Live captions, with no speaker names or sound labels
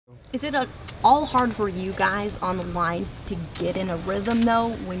Is it all hard for you guys on the line to get in a rhythm, though,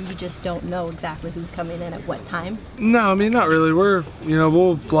 when you just don't know exactly who's coming in at what time? No, I mean, not really.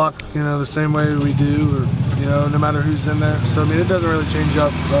 We'll block, the same way we do, or, no matter who's in there. So, I mean, it doesn't really change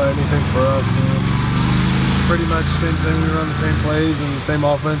up anything for us. It's pretty much the same thing. We run the same plays and the same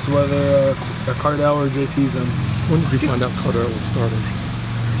offense, whether Cardell or JT's in. When did you find out Cardell was starting?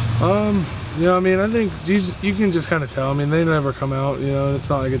 I think you can just kind of tell. I mean, they never come out. It's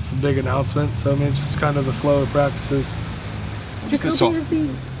not like it's a big announcement. So, I mean, it's just kind of the flow of practices. Jacoby, has the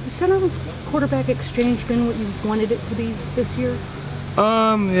center quarterback exchange been what you wanted it to be this year?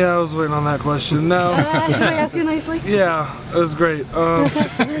 Yeah, I was waiting on that question. No. Did I ask you nicely? Yeah, it was great.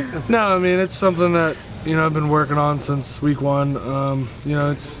 No, I mean, it's something that, I've been working on since week one.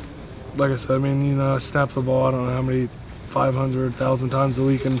 It's, like I said, I mean, I snap the ball, I don't know how many, 500,000 times a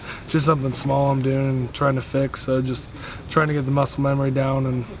week, and just something small I'm doing and trying to fix. So just trying to get the muscle memory down,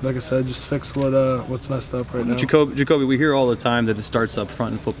 and like I said, just fix what's messed up right now. Jacoby, we hear all the time that it starts up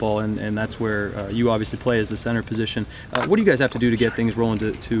front in football, and that's where you obviously play as the center position. What do you guys have to do to get things rolling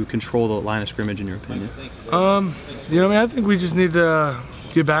to control the line of scrimmage, in your opinion? I think we just need to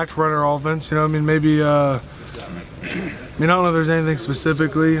get back to run our offense. Maybe. I don't know if there's anything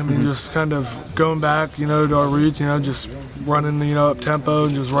specifically. I mean, just kind of going back, to our roots, just running, up tempo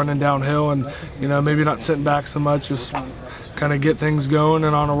and just running downhill, and, maybe not sitting back so much, just kind of get things going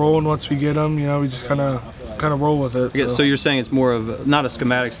and on a roll. And once we get them, we just kind of roll with it. So you're saying it's more of not a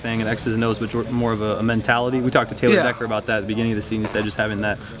schematics thing and X's and O's, but more of a mentality. We talked to Taylor Decker about that at the beginning of the season. He said just having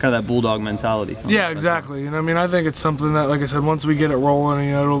that kind of that bulldog mentality. Yeah, exactly. I think it's something that, like I said, once we get it rolling,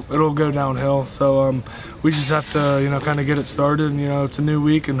 it'll go downhill. So we just have to, kind of get it started. It's a new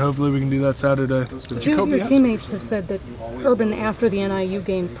week, and hopefully we can do that Saturday. Two of your teammates have said that Urban, after the NIU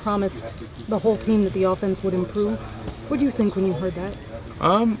game, promised the whole team that the offense would improve. What do you think when you heard that?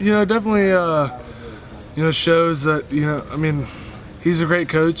 Definitely. Shows that, he's a great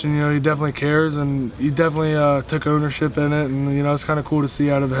coach, and, he definitely cares, and he definitely took ownership in it, and, it's kind of cool to see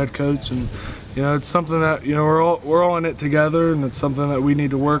out of a head coach. And, it's something that, we're all in it together, and it's something that we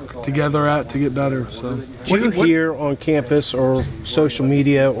need to work together at to get better. So, what do you hear on campus or social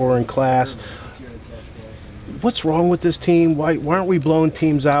media or in class? What's wrong with this team? Why aren't we blowing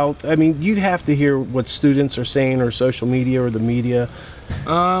teams out? I mean, you have to hear what students are saying, or social media or the media.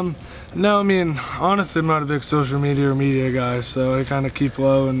 No, honestly, I'm not a big social media guy, so I kind of keep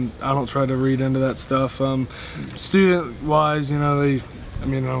low, and I don't try to read into that stuff. Student-wise, I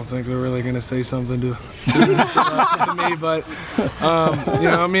don't think they're really going to say something to me, but,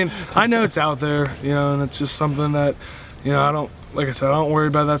 I know it's out there, and it's just something that, like I said, I don't worry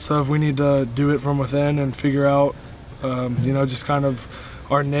about that stuff. We need to do it from within and figure out, just kind of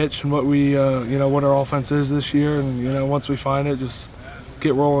our niche and what we, what our offense is this year, and, once we find it, just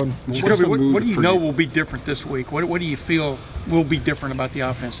get rolling. Jacoby, what do you know will be different this week? What do you feel will be different about the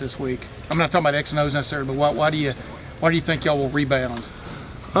offense this week? I'm not talking about X and O's necessarily, but why do you think y'all will rebound?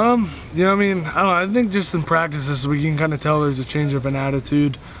 I don't know. I think just in practices we can kind of tell there's a change up in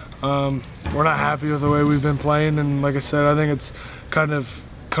attitude. We're not happy with the way we've been playing, and like I said, I think it's kind of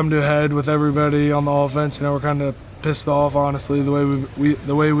come to a head with everybody on the offense. We're kind of pissed off, honestly, the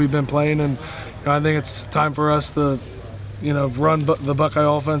way we've been playing, and I think it's time for us to run the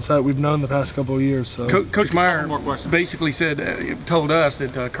Buckeye offense that we've known the past couple of years. So, Coach Meyer basically told us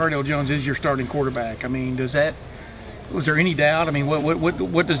that Cardell Jones is your starting quarterback. Was there any doubt?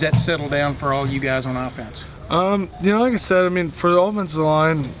 What does that settle down for all you guys on offense? Like I said, for the offensive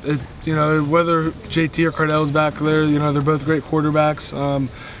line, whether JT or Cardell's back there, they're both great quarterbacks.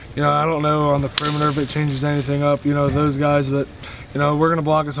 I don't know on the perimeter if it changes anything up, those guys, but we're going to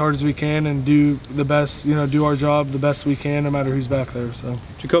block as hard as we can and do the best, do our job the best we can, no matter who's back there. So,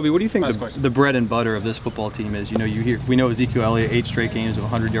 Jacoby, what do you think the bread and butter of this football team is? We know Ezekiel Elliott, 8 straight games of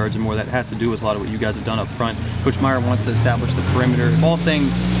 100 yards or more. That has to do with a lot of what you guys have done up front. Coach Meyer wants to establish the perimeter. If all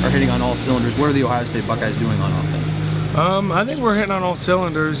things are hitting on all cylinders, what are the Ohio State Buckeyes doing on offense? I think we're hitting on all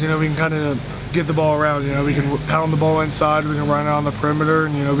cylinders. We can kind of get the ball around. We can pound the ball inside, we can run it on the perimeter,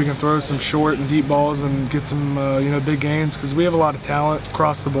 and we can throw some short and deep balls and get some big gains, because we have a lot of talent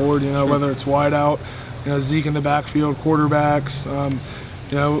across the board. Whether it's wide out, Zeke in the backfield, quarterbacks,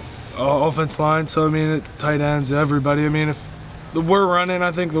 offense line. So tight ends, everybody. If we're running,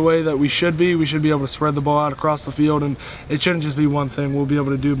 I think, the way that we should be able to spread the ball out across the field, and it shouldn't just be one thing. We'll be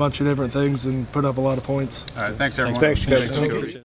able to do a bunch of different things and put up a lot of points. All right, thanks everyone. Thanks, Coach.